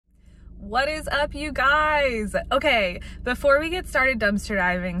What is up, you guys? Okay, before we get started dumpster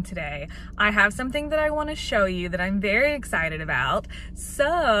diving today, I have something that I want to show you that I'm very excited about.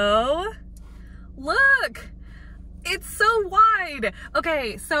 So, look! It's so wide.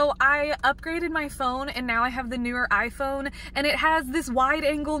 Okay, so I upgraded my phone and now I have the newer iPhone and it has this wide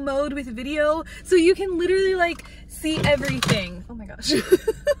angle mode with video, so you can literally like see everything. Oh my gosh.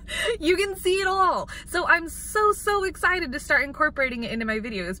 You can see it all. So I'm so excited to start incorporating it into my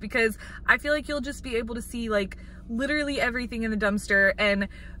videos because I feel like you'll just be able to see like literally everything in the dumpster and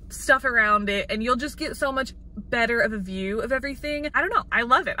stuff around it, and you'll just get so much better of a view of everything. I don't know, I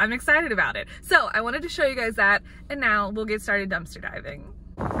love it. I'm excited about it. So I wanted to show you guys that, and now we'll get started dumpster diving.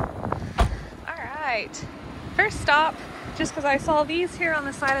 All right, first stop, just because I saw these here on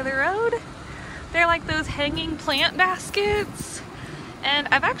the side of the road. They're like those hanging plant baskets, and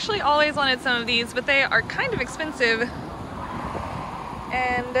I've actually always wanted some of these, but they are kind of expensive,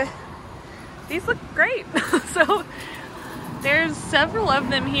 and these look great. So there's several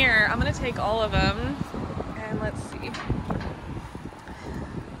of them here. I'm gonna take all of them and let's see.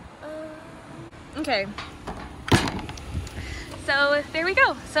 Okay, so there we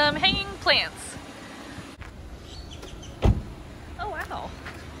go, some hanging plants. Oh wow.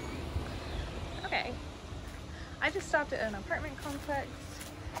 Okay, I just stopped at an apartment complex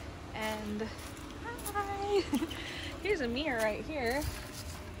and hi. Here's a mirror right here.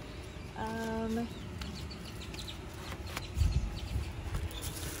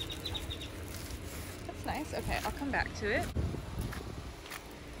 Nice. Okay, I'll come back to it.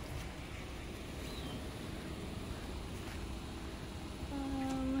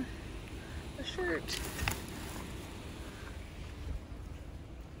 A shirt.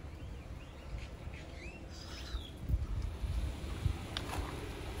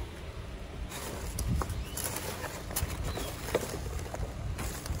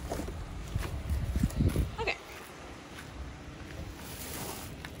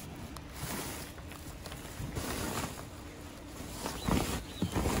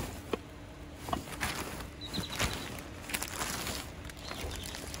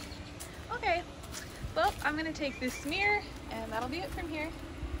 Well, I'm gonna take this mirror and that'll be it from here.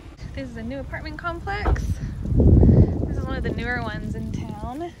 This is a new apartment complex. This is one of the newer ones in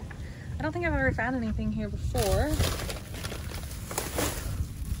town. I don't think I've ever found anything here before.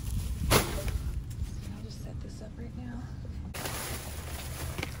 I'll just set this up right now.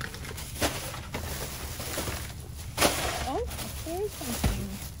 Oh, there is something.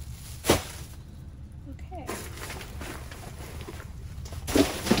 Okay.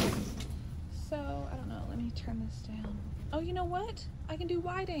 So, I don't know, let me turn this down. Oh, you know what? I can do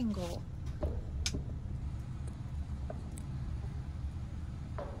wide angle.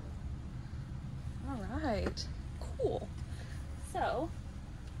 All right, cool. So,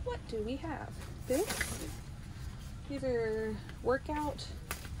 what do we have? These are workout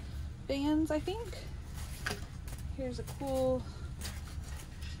bands, I think. Here's a cool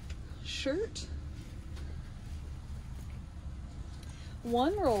shirt.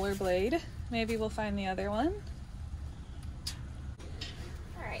 One rollerblade. Maybe we'll find the other one.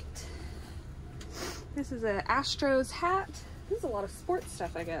 All right. This is a Astros hat. This is a lot of sports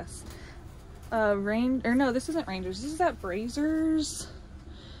stuff, I guess. No, this isn't Rangers. This is at Brazers.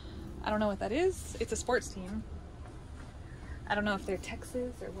 I don't know what that is. It's a sports team. I don't know if they're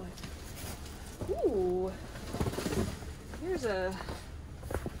Texas or what. Ooh. Here's a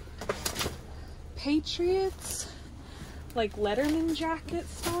Patriots, like Letterman jacket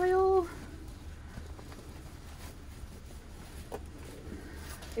style.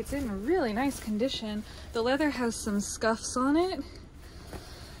 It's in really nice condition. The leather has some scuffs on it,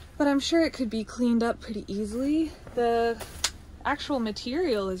 but I'm sure it could be cleaned up pretty easily. The actual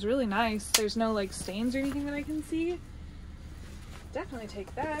material is really nice. There's no like stains or anything that I can see. Definitely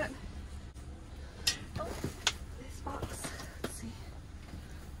take that. Oh, this box. Let's see.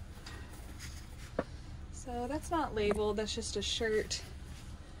 So that's not labeled, that's just a shirt.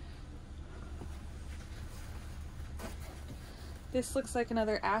 This looks like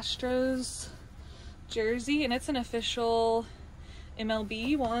another Astros jersey, and it's an official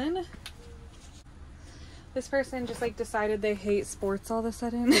MLB one. This person just like decided they hate sports all of a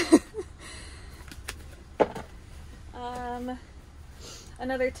sudden.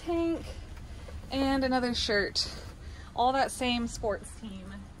 Another tank and another shirt. All that same sports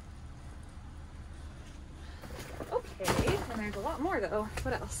team. Okay, and there's a lot more though.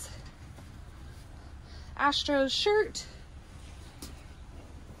 What else? Astros shirt.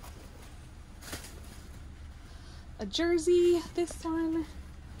 A jersey, this one.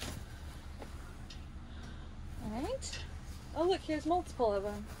 All right. Oh look, here's multiple of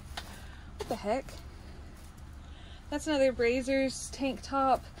them. What the heck? That's another Brazers tank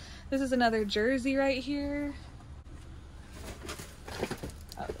top. This is another jersey right here.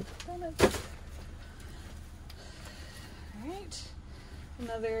 Oh, alright.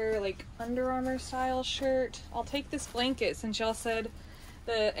 Another like Under Armour style shirt. I'll take this blanket since y'all said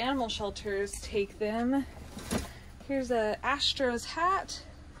the animal shelters take them. Here's a Astros hat.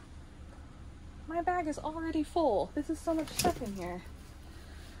 My bag is already full. This is so much stuff in here.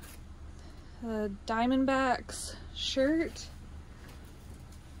 A Diamondbacks shirt.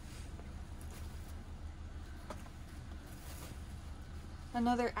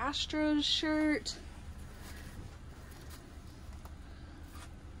 Another Astros shirt.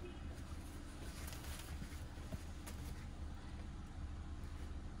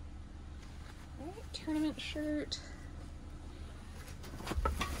 Tournament shirt.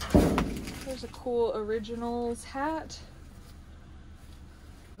 There's a cool Originals hat.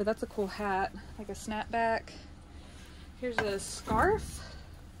 But that's a cool hat, like a snapback. Here's a scarf.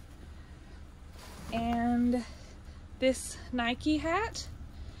 And this Nike hat.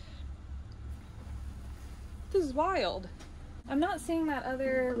 This is wild. I'm not seeing that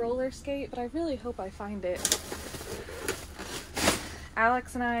other roller skate, but I really hope I find it.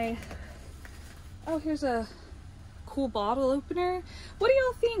 Alex and I... Oh, here's a cool bottle opener. What do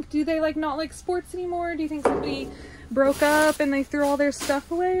y'all think? Do they like not like sports anymore? Do you think somebody broke up and they threw all their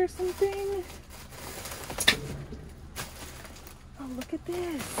stuff away or something? Oh, look at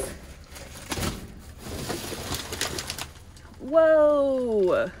this.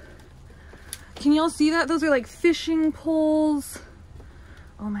 Whoa. Can y'all see that? Those are like fishing poles.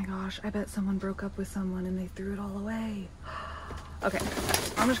 Oh my gosh, I bet someone broke up with someone and they threw it all away. Okay,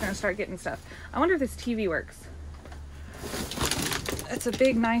 I'm just gonna start getting stuff. I wonder if this TV works. It's a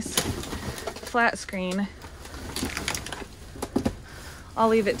big, nice, flat screen. I'll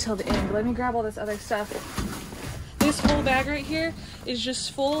leave it till the end. Let me grab all this other stuff. This whole bag right here is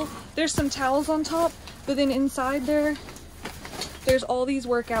just full. There's some towels on top, but then inside there's all these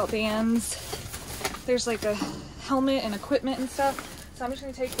workout bands. There's like a helmet and equipment and stuff. So I'm just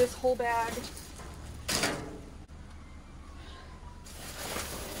gonna take this whole bag.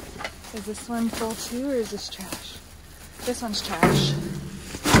 Is this one full too, or is this trash? This one's trash.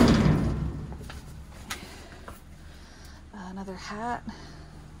 Another hat.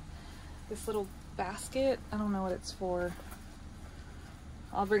 This little basket, I don't know what it's for.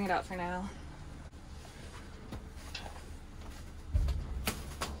 I'll bring it out for now.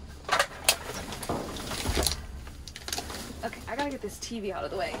 Okay, I gotta get this TV out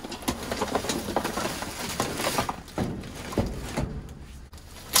of the way.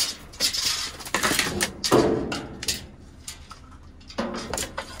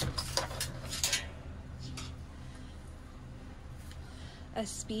 A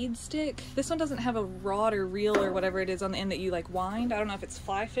speed stick. This one doesn't have a rod or reel or whatever it is on the end that you like wind. I don't know if it's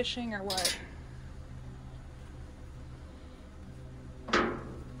fly fishing or what. Another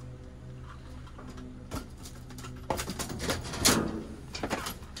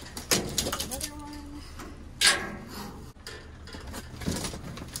one.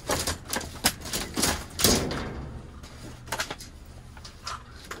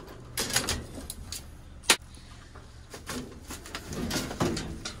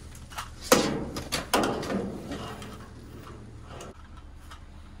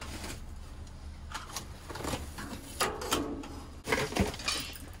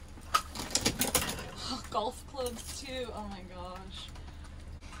 Golf clubs too. Oh my gosh.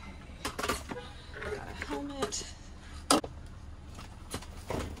 Okay. Got a helmet.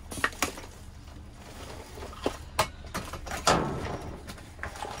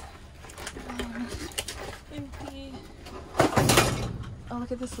 Empty. Oh,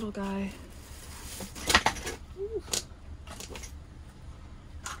 look at this little guy. Ooh.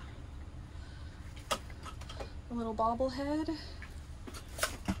 A little bobblehead.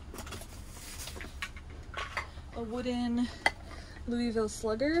 A wooden Louisville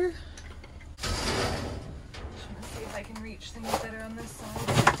Slugger. Just want to see if I can reach things better on this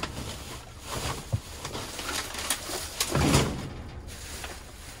side.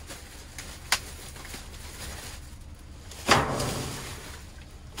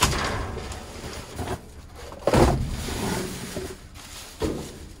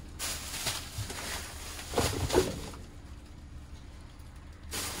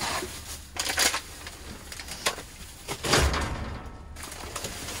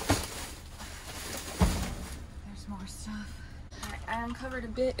 I uncovered a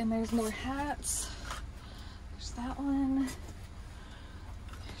bit and there's more hats. There's that one.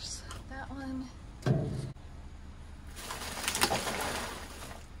 There's that one.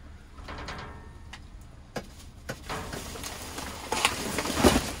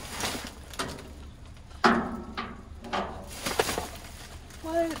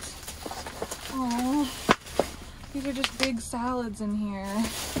 These are just big salads in here.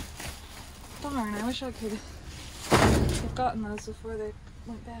 Darn, I wish I could have gotten those before they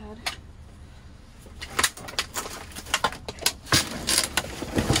went bad.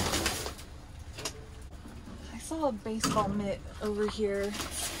 I saw a baseball mitt over here.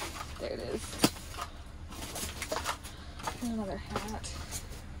 There it is. And another hat.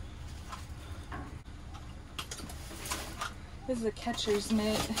 This is a catcher's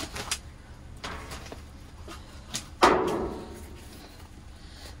mitt.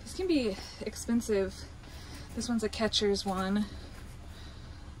 This can be expensive. This one's a catcher's one.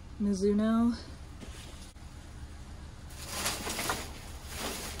 Mizuno.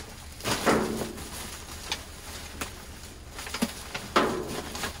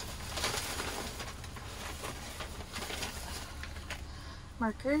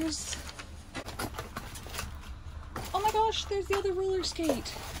 Markers. Oh my gosh, there's the other roller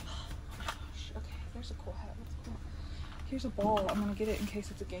skate. Oh my gosh. Okay, there's a cool hat. That's cool. Here's a ball. I'm gonna get it in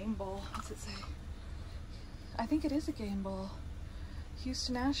case it's a game ball. What's it say? I think it is a game ball.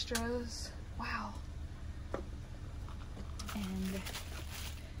 Houston Astros. Wow. And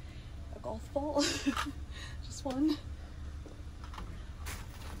a golf ball. Just one.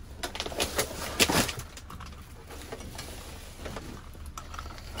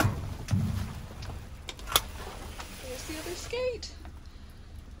 Skate.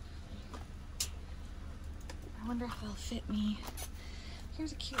 I wonder if they'll fit me.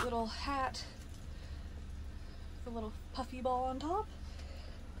 Here's a cute little hat with a little puffy ball on top.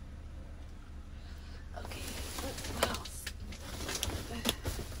 Okay, what else?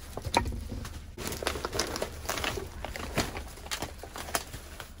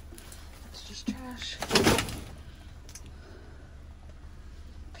 That's just trash.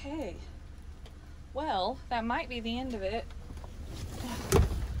 Okay. Well, that might be the end of it.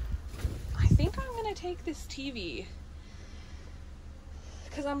 I think I'm gonna take this TV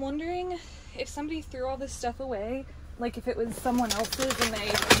because I'm wondering if somebody threw all this stuff away, like if it was someone else's and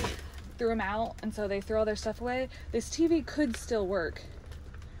they threw them out and so they threw all their stuff away, this TV could still work.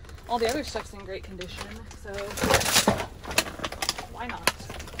 All the other stuff's in great condition, so why not?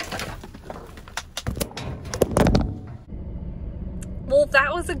 Well,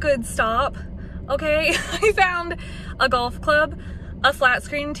 that was a good stop. Okay, I found a golf club, a flat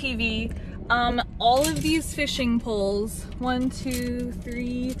screen TV, all of these fishing poles, 1, 2,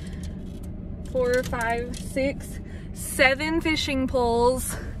 3, 4, 5, 6, 7 fishing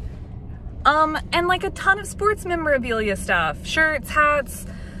poles, and like a ton of sports memorabilia stuff, shirts, hats,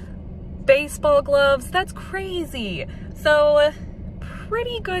 baseball gloves. That's crazy. So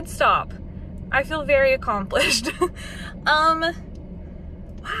pretty good stop. I feel very accomplished. Wow.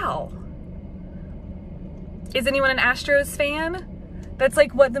 Is anyone an Astros fan? That's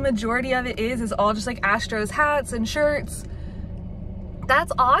like what the majority of it is all just like Astros hats and shirts.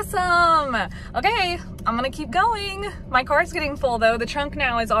 That's awesome. Okay, I'm gonna keep going. My car's getting full though. The trunk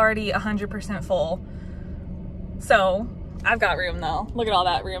now is already 100% full. So I've got room though. Look at all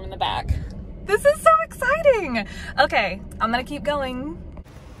that room in the back. This is so exciting. Okay, I'm gonna keep going.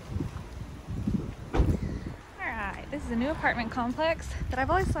 All right, this is a new apartment complex that I've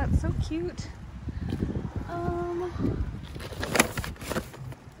always thought so cute.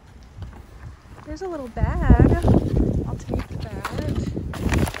 There's a little bag. I'll take that.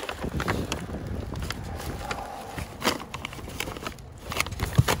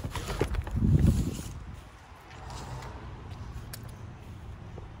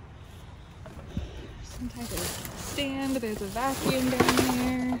 Some type of stand. There's a vacuum down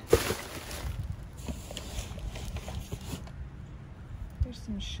there. There's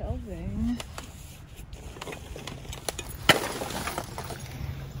some shelving.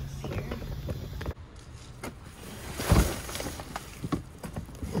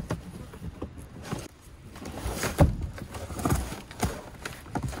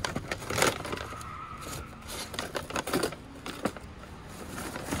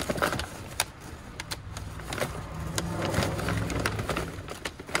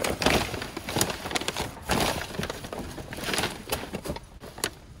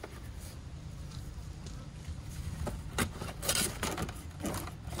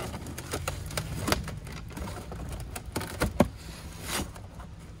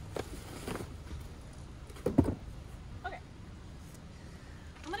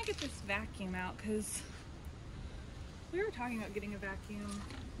 Vacuum out because we were talking about getting a vacuum.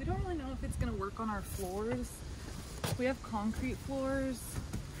 We don't really know if it's going to work on our floors. We have concrete floors.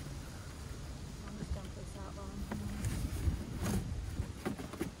 I'm just dump this out while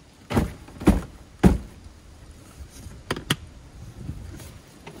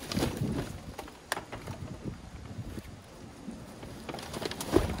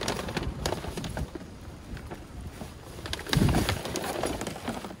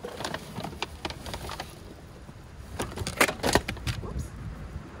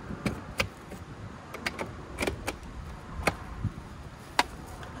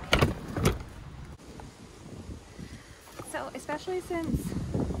especially since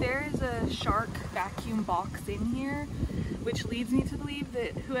there is a Shark vacuum box in here, which leads me to believe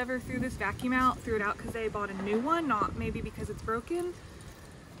that whoever threw this vacuum out threw it out because they bought a new one, not maybe because it's broken.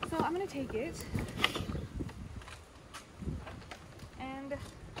 So I'm gonna take it and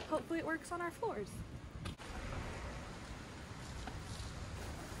hopefully it works on our floors.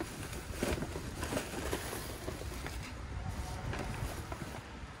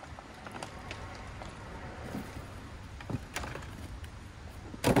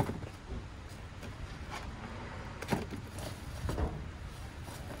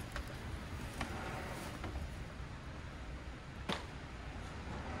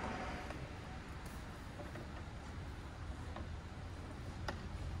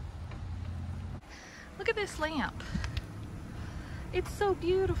 Look at this lamp. It's so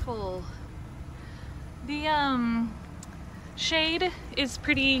beautiful. The shade is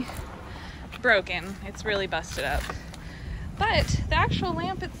pretty broken. It's really busted up. But the actual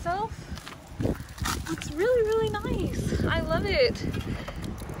lamp itself looks really, really nice. I love it.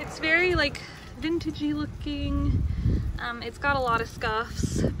 It's very like vintagey looking. It's got a lot of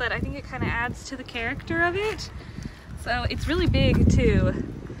scuffs, but I think it kind of adds to the character of it. So it's really big too.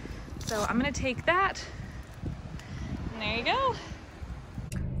 So I'm gonna take that, and there you go.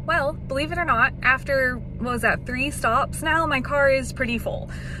 Well, believe it or not, after, what was that, 3 stops now, my car is pretty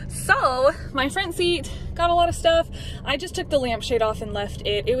full. So my front seat got a lot of stuff. I just took the lampshade off and left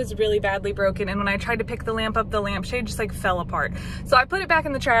it. It was really badly broken, and when I tried to pick the lamp up, the lampshade just like fell apart. So I put it back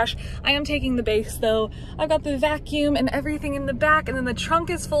in the trash. I am taking the base though. I've got the vacuum and everything in the back, and then the trunk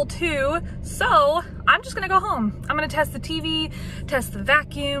is full too. So I'm just gonna go home. I'm gonna test the TV, test the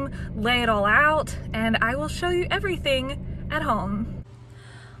vacuum, lay it all out, and I will show you everything at home.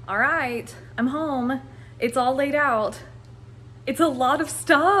 All right, I'm home. It's all laid out. It's a lot of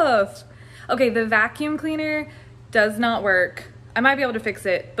stuff. Okay, the vacuum cleaner does not work. I might be able to fix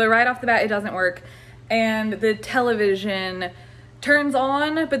it, but right off the bat, it doesn't work. And the television turns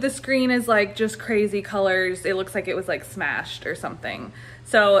on, but the screen is like just crazy colors. It looks like it was like smashed or something.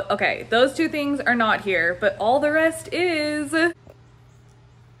 So, okay, those 2 things are not here, but all the rest is.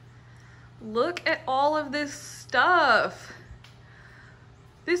 Look at all of this stuff.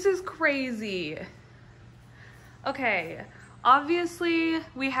 This is crazy. Okay, obviously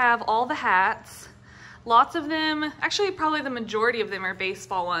we have all the hats. Lots of them, actually probably the majority of them are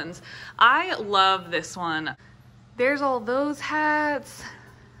baseball ones. I love this one. There's all those hats.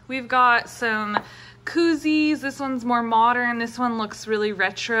 We've got some koozies. This one's more modern. This one looks really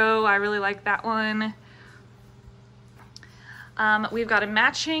retro. I really like that one. We've got a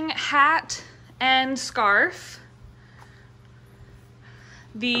matching hat and scarf.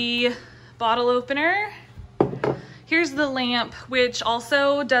 The bottle opener. Here's the lamp, which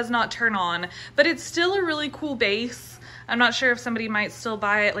also does not turn on, but it's still a really cool base. I'm not sure if somebody might still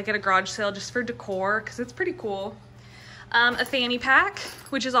buy it like at a garage sale just for decor, because it's pretty cool. A fanny pack,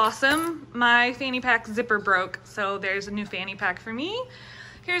 which is awesome. My fanny pack zipper broke, so there's a new fanny pack for me.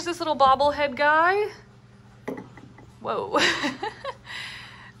 Here's this little bobblehead guy. Whoa.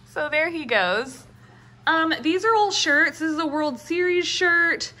 So there he goes. These are all shirts. This is a World Series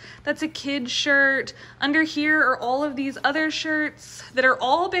shirt. That's a kid's shirt. Under here are all of these other shirts that are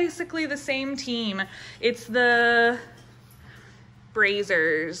all basically the same team. It's the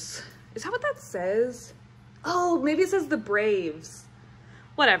Brazers. Is that what that says? Oh, maybe it says the Braves.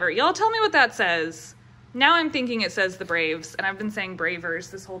 Whatever. Y'all tell me what that says. Now I'm thinking it says the Braves, and I've been saying Bravers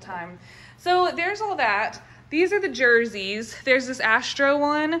this whole time. So there's all that. These are the jerseys. There's this Astro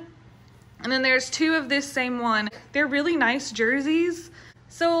one. And then there's 2 of this same one. They're really nice jerseys.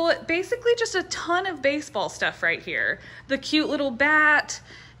 So basically just a ton of baseball stuff right here. The cute little bat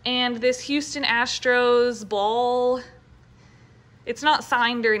and this Houston Astros ball. It's not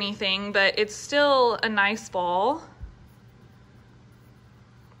signed or anything, but it's still a nice ball.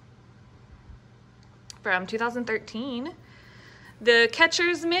 From 2013. The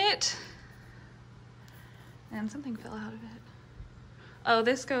catcher's mitt. And something fell out of it. Oh,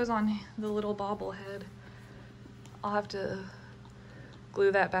 this goes on the little bobblehead. I'll have to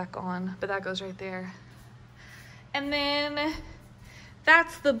glue that back on, but that goes right there. And then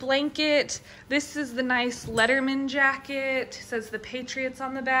that's the blanket. This is the nice Letterman jacket. It says the Patriots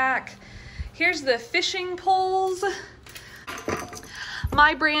on the back. Here's the fishing poles.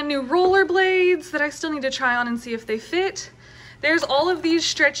 My brand new rollerblades that I still need to try on and see if they fit. There's all of these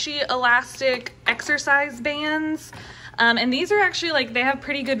stretchy elastic exercise bands. And these are actually like, they have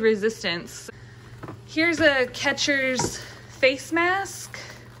pretty good resistance. Here's a catcher's face mask.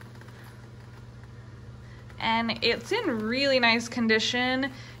 And it's in really nice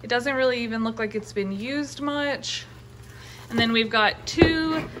condition. It doesn't really even look like it's been used much. And then we've got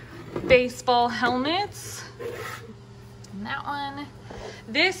 2 baseball helmets. And that one.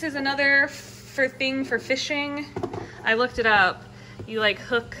 This is another thing for fishing. I looked it up. You like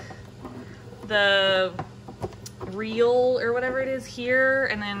hook the reel or whatever it is here,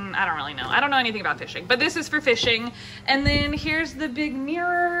 and then I don't really know. I don't know anything about fishing, but this is for fishing. And then here's the big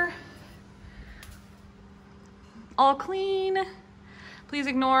mirror. All clean. Please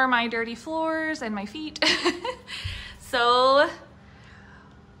ignore my dirty floors and my feet. So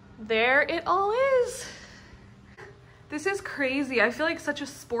there it all is. This is crazy. I feel like such a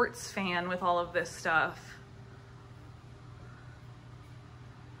sports fan with all of this stuff.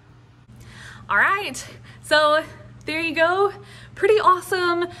 All right, so there you go. Pretty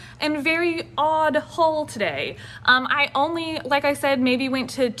awesome and very odd haul today. I only, like I said, maybe went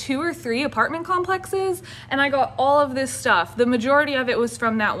to 2 or 3 apartment complexes and I got all of this stuff. The majority of it was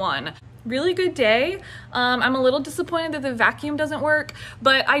from that one. Really good day. I'm a little disappointed that the vacuum doesn't work,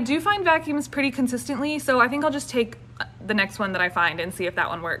 but I do find vacuums pretty consistently, so I think I'll just take the next one that I find and see if that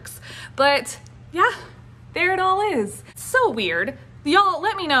one works. But yeah, there it all is. So weird. Y'all,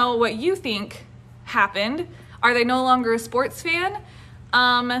 let me know what you think happened. Are they no longer a sports fan?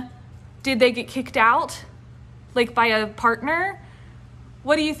 Did they get kicked out, like by a partner?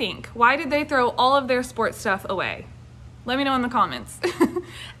 What do you think? Why did they throw all of their sports stuff away? Let me know in the comments.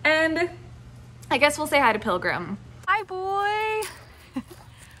 And I guess we'll say hi to Pilgrim. Hi, boy.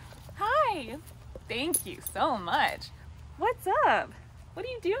 Hi. Thank you so much. What's up? What are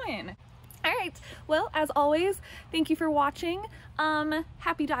you doing? All right, well, as always, thank you for watching.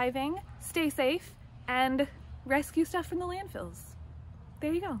 Happy diving, stay safe, and rescue stuff from the landfills.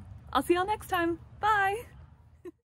 There you go. I'll see y'all next time. Bye.